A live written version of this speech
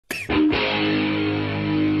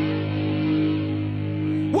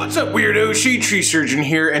What's up, weirdo? Shade Tree Surgeon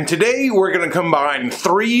here, and today we're gonna combine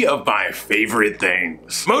 3 of my favorite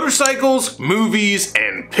things: motorcycles, movies,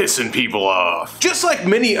 and pissing people off. Just like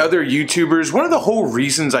many other YouTubers, one of the whole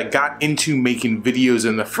reasons I got into making videos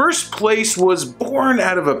in the first place was born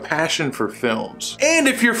out of a passion for films. And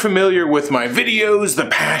if you're familiar with my videos, the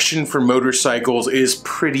passion for motorcycles is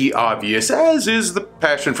pretty obvious, as is the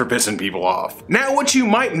passion for pissing people off. Now, what you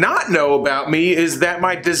might not know about me is that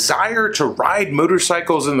my desire to ride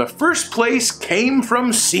motorcycles in the first place came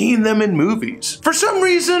from seeing them in movies. For some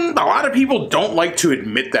reason, a lot of people don't like to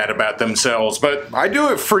admit that about themselves, but I do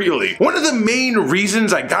it freely. One of the main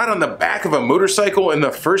reasons I got on the back of a motorcycle in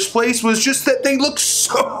the first place was just that they look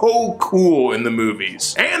so cool in the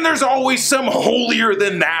movies. And there's always some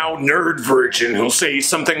holier-than-thou nerd virgin who'll say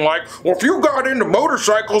something like, well, if you got into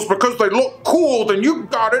motorcycles because they look cool, then you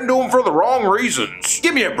got into them for the wrong reasons.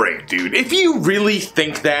 Give me a break, dude. If you really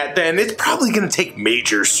think that, then it's probably gonna take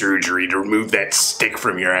major surgery to remove that stick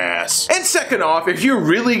from your ass. And second off, if you're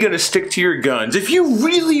really gonna stick to your guns, if you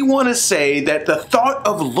really want to say that the thought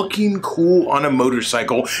of looking cool on a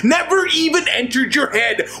motorcycle never even entered your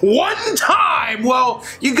head one time, well,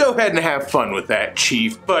 you go ahead and have fun with that,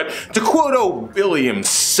 Chief. But to quote old Billy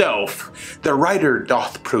himself, the writer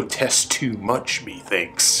doth protest too much,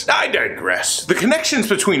 methinks. I digress. The connections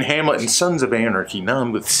between Hamlet and Sons of Anarchy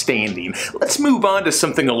notwithstanding, let's move on to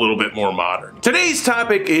something a little bit more modern. Today's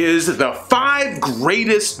topic is the 5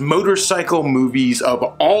 greatest motorcycle movies of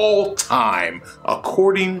all time,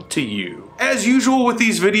 according to you. As usual with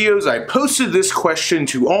these videos, I posted this question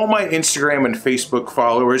to all my Instagram and Facebook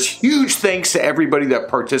followers. Huge thanks to everybody that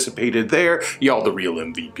participated there. Y'all the real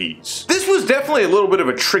MVPs. This was definitely a little bit of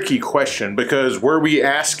a tricky question because were we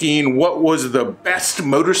asking what was the best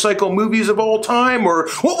motorcycle movies of all time, or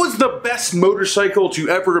what was the best motorcycle to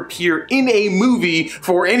ever appear in a movie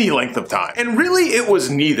for any length of time? And really it was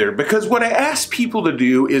neither, because what I asked people to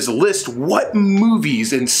do is list what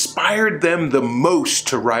movies inspired them the most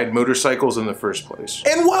to ride motorcycles in the first place.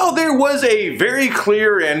 And while there was a very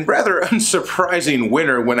clear and rather unsurprising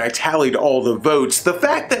winner when I tallied all the votes, the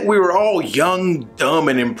fact that we were all young, dumb,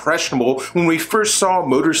 and impressionable when we first saw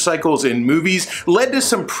motorcycles in movies led to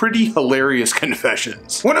some pretty hilarious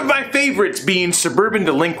confessions. One of my favorites being Suburban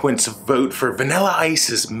Delinquent's vote for Vanilla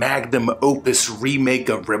Ice's magnum opus remake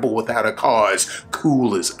of Rebel Without a Cause,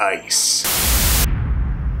 Cool as Ice.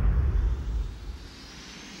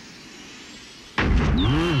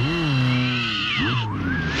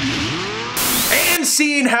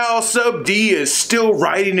 Seeing how Sub D is still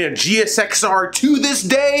riding a GSXR to this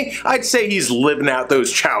day, I'd say he's living out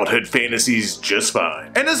those childhood fantasies just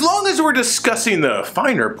fine. And as long as we're discussing the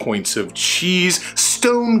finer points of cheese,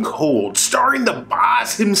 Stone Cold, starring the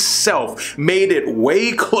boss himself, made it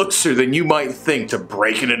way closer than you might think to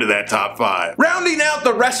breaking into that top 5. Rounding out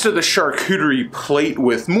the rest of the charcuterie plate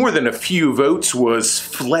with more than a few votes was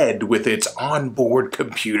Fled with its onboard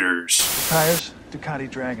computers. Tires, Ducati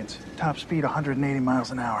Dragons. Top speed 180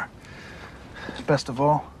 miles an hour. Best of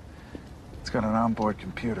all, it's got an onboard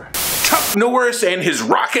computer. Chuck Norris and his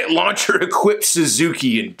rocket launcher equipped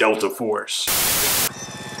Suzuki in Delta Force.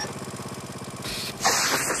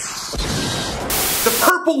 The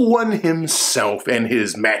purple one himself and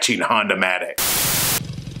his matching Honda-matic.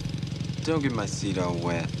 Don't get my seat all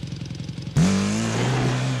wet.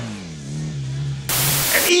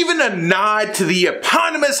 And even a nod to the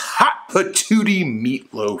eponymous hot patootie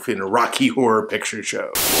Meatloaf in Rocky Horror Picture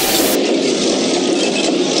Show.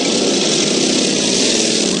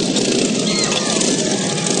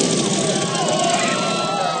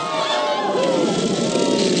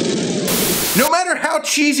 No matter how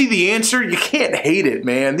cheesy the answer, you can't hate it,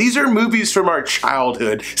 man. These are movies from our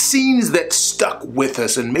childhood, scenes that stuck with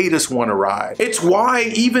us and made us want to ride. It's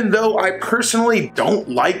why, even though I personally don't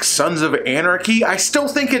like Sons of Anarchy, I still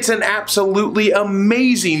think it's an absolutely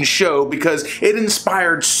amazing show because it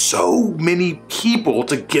inspired so many people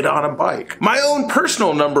to get on a bike. My own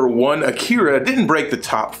personal number 1, Akira, didn't break the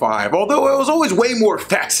top 5, although I was always way more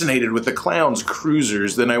fascinated with the clown's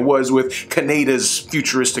cruisers than I was with Kaneda's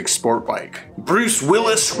futuristic sport bike. Bruce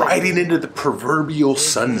Willis riding into the proverbial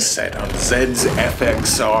sunset on Zed's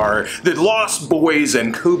FXR, the Lost Boys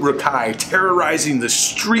and Cobra Kai terrorizing the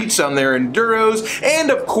streets on their Enduros, and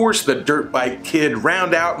of course the Dirt Bike Kid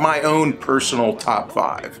round out my own personal top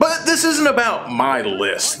 5. But this isn't about my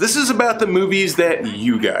list. This is about the movies that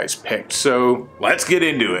you guys picked, so let's get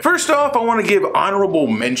into it. First off, I want to give honorable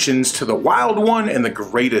mentions to The Wild One and The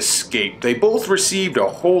Great Escape. They both received a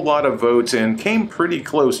whole lot of votes and came pretty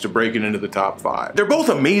close to breaking into the top 5. They're both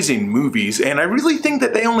amazing movies, and I really think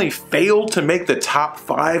that they only failed to make the top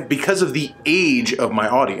 5 because of the age of my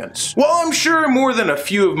audience. While I'm sure more than a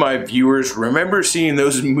few of my viewers remember seeing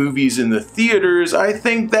those movies in the theaters, I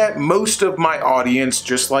think that most of my audience,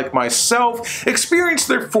 just like myself, experienced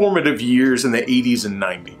their formative years in the 80s and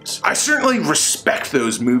 90s. I certainly respect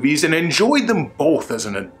those movies and enjoyed them both as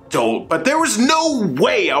an adult, but there was no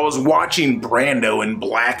way I was watching Brando in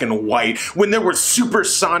black and white when there were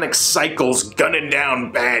supersonic cycles gunning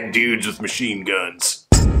down bad dudes with machine guns.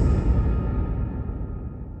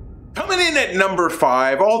 Coming in at number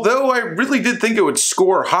 5, although I really did think it would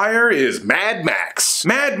score higher, is Mad Max.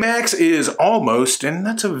 Mad Max is almost, and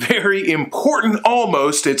that's a very important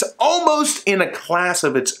almost, it's almost in a class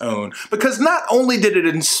of its own, because not only did it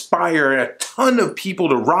inspire a ton of people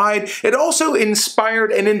to ride, it also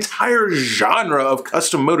inspired an entire genre of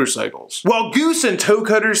custom motorcycles. While Goose and Toe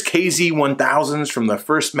Cutter's KZ1000s from the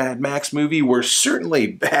first Mad Max movie were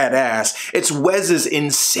certainly badass, it's Wes's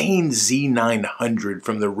insane Z900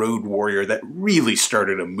 from the Road Warrior that really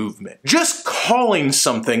started a movement. Just calling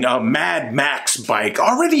something a Mad Max bike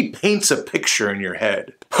already paints a picture in your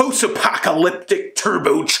head. Post-apocalyptic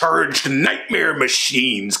turbocharged nightmare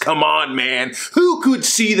machines. Come on, man. Who could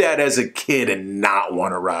see that as a kid and not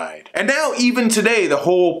want to ride? And now even today, the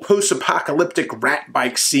whole post-apocalyptic rat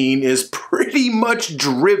bike scene is pretty much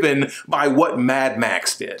driven by what Mad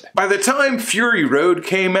Max did. By the time Fury Road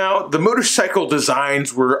came out, the motorcycle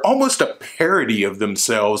designs were almost a parody of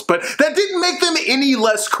themselves, but that didn't make them any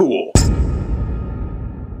less cool.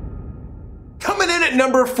 Coming in at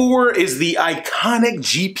number 4 is the iconic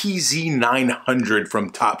GPZ 900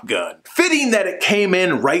 from Top Gun. Fitting that it came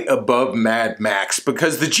in right above Mad Max,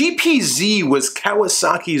 because the GPZ was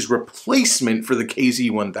Kawasaki's replacement for the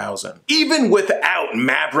KZ1000. Even without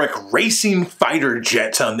Maverick racing fighter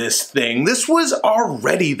jets on this thing, this was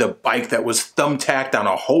already the bike that was thumbtacked on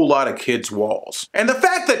a whole lot of kids' walls. And the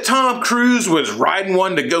fact that Tom Cruise was riding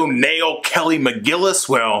one to go nail Kelly McGillis,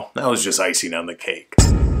 well, that was just icing on the cake.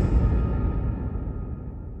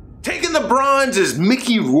 Taking the bronze is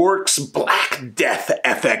Mickey Rourke's Black Death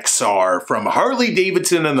FXR from Harley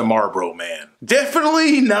Davidson and the Marlboro Man.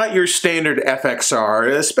 Definitely not your standard FXR,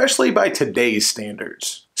 especially by today's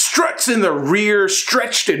standards. Struts in the rear,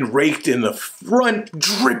 stretched and raked in the front,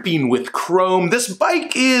 dripping with chrome. This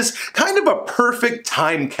bike is kind of a perfect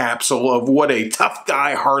time capsule of what a tough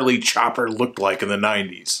guy Harley chopper looked like in the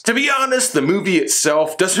 90s. To be honest, the movie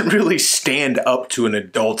itself doesn't really stand up to an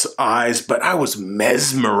adult's eyes, but I was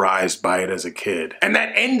mesmerized by it as a kid. And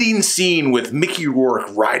that ending scene with Mickey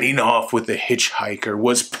Rourke riding off with the hitchhiker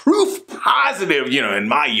was proof positive, in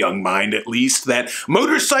my young mind at least, that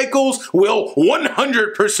motorcycles will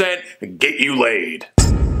 100% get you laid.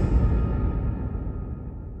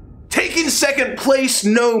 Taking second place,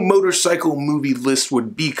 no motorcycle movie list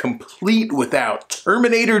would be complete without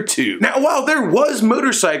Terminator 2. Now, while there was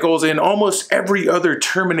motorcycles in almost every other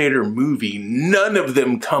Terminator movie, none of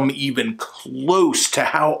them come even close to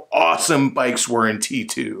how awesome bikes were in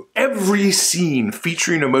T2. Every scene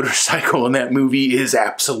featuring a motorcycle in that movie is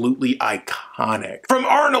absolutely iconic. From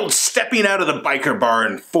Arnold stepping out of the biker bar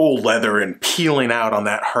in full leather and peeling out on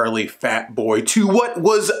that Harley Fat Boy, to what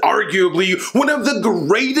was arguably one of the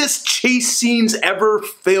greatest chase scenes ever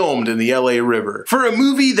filmed in the LA River. For a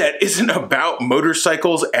movie that isn't about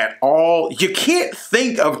motorcycles at all, you can't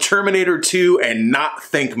think of Terminator 2 and not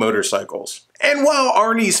think motorcycles. And while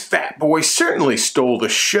Arnie's Fat Boy certainly stole the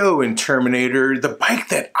show in Terminator, the bike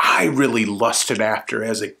that I really lusted after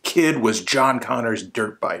as a kid was John Connor's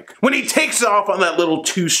dirt bike. When he takes off on that little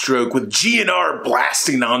two-stroke with GNR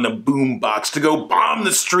blasting on the boombox to go bomb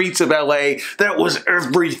the streets of LA, that was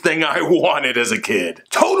everything I wanted as a kid.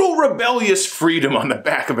 Total rebellious freedom on the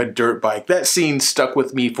back of a dirt bike. That scene stuck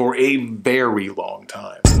with me for a very long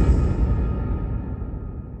time.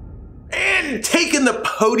 And taking the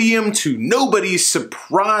podium to nobody's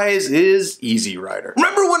surprise is Easy Rider.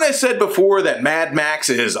 Remember when I said before that Mad Max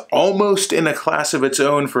is almost in a class of its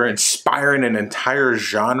own for inspiring an entire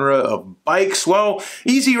genre of bikes? Well,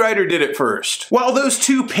 Easy Rider did it first. While those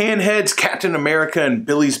two panheads, Captain America and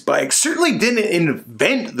Billy's Bike, certainly didn't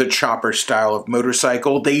invent the chopper style of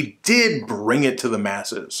motorcycle, they did bring it to the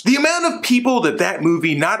masses. The amount of people that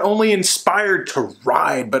movie not only inspired to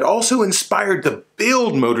ride, but also inspired to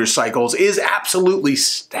build motorcycles is absolutely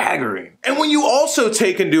staggering. And when you also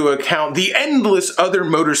take into account the endless other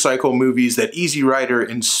motorcycle movies that Easy Rider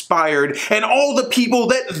inspired, and all the people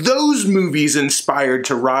that those movies inspired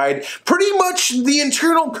to ride, pretty much the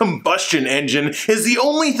internal combustion engine is the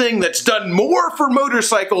only thing that's done more for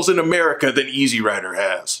motorcycles in America than Easy Rider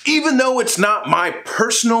has. Even though it's not my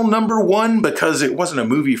personal #1 because it wasn't a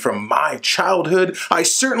movie from my childhood, I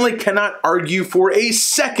certainly cannot argue for a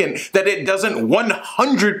second that it doesn't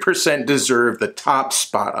 100% deserve the top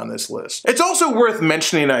spot on this list. It's also worth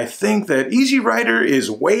mentioning, I think, that Easy Rider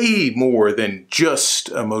is way more than just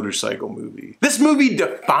a motorcycle movie. This movie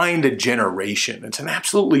defined a generation. It's an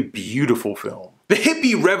absolutely beautiful film. The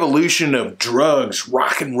hippie revolution of drugs,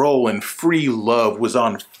 rock and roll, and free love was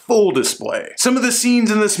on full display. Some of the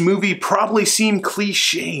scenes in this movie probably seem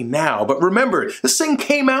cliche now, but remember, this thing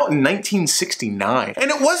came out in 1969,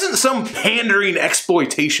 and it wasn't some pandering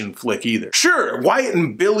exploitation flick either. Sure, Wyatt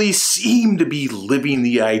and Billy seem to be living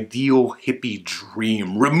the ideal hippie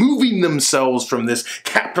dream, removing themselves from this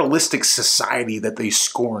capitalistic society that they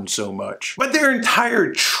scorn so much. But their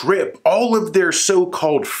entire trip, all of their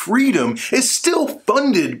so-called freedom, is still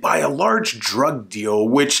funded by a large drug deal,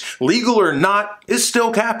 which, legal or not, is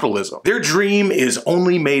still capitalism. Their dream is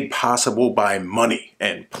only made possible by money,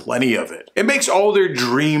 and plenty of it. It makes all their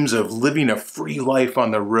dreams of living a free life on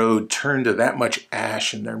the road turn to that much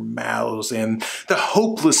ash in their mouths, and the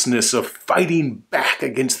hopelessness of fighting back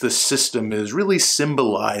against the system is really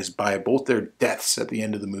symbolized by both their deaths at the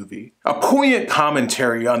end of the movie. A poignant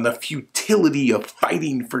commentary on the futility of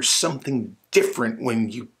fighting for something different when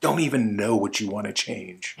you don't even know what you want to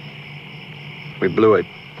change. We blew it.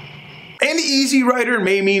 And Easy Rider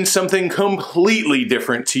may mean something completely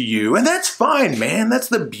different to you, and that's fine, man. That's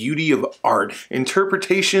the beauty of art.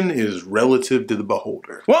 Interpretation is relative to the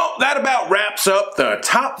beholder. Well, that about wraps up the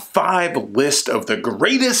top 5 list of the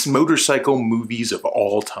greatest motorcycle movies of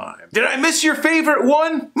all time. Did I miss your favorite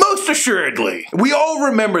one? Most assuredly. We all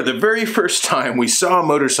remember the very first time we saw a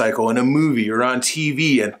motorcycle in a movie or on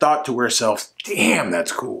TV and thought to ourselves, damn,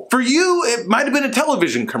 that's cool. For you, it might have been a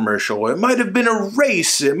television commercial, it might have been a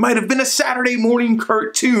race, it might have been a Saturday morning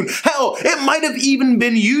cartoon, hell, it might have even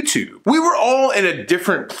been YouTube. We were all in a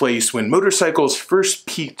different place when motorcycles first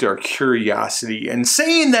piqued our curiosity, and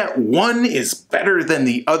saying that one is better than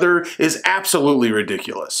the other is absolutely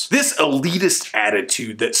ridiculous. This elitist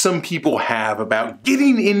attitude that some people have about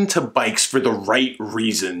getting into bikes for the right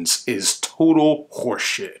reasons is total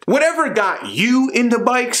horseshit. Whatever got you into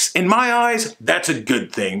bikes, in my eyes, that's a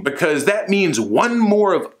good thing, because that means one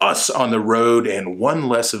more of us on the road and one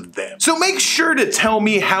less of them. So make sure to tell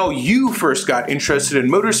me how you first got interested in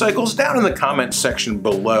motorcycles down in the comments section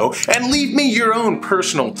below, and leave me your own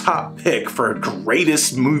personal top pick for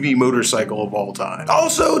greatest movie motorcycle of all time.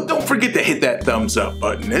 Also, don't forget to hit that thumbs up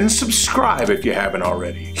button and subscribe if you haven't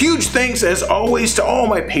already. Huge thanks as always to all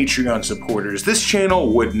my Patreon supporters. This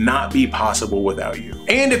channel would not be possible without you.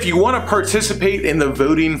 And if you want to participate in the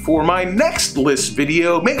voting for my next list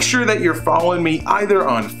video, make sure that you're following me either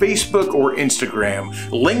on Facebook or Instagram.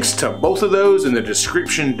 Links to both of those in the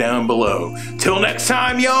description down below. Till next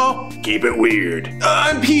time, y'all, keep it weird.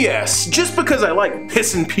 And P.S. just because I like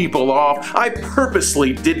pissing people off, I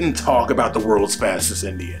purposely didn't talk about The World's Fastest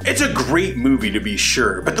Indian. It's a great movie to be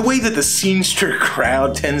sure, but the way that the scenester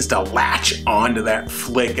crowd tends to latch onto that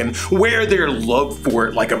flick and wear their love for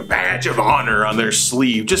it like a badge of honor on their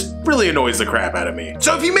sleeve just really annoys the crap out of me.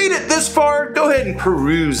 So if you made it this far, go ahead and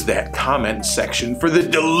peruse that comment section for the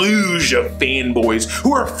deluge of fanboys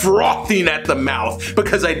who are frothing at the mouth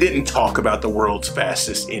because I didn't talk about The World's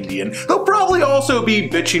Fastest Indian. They'll probably also be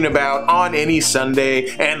bitching about On Any Sunday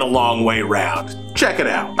and The Long Way Round. Check it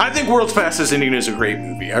out. I think World's Fastest Indian is a great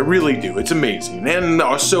movie. I really do. It's amazing. And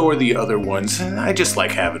so are the other ones. I just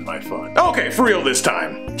like having my fun. Okay, for real this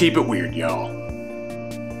time. Keep it weird, y'all.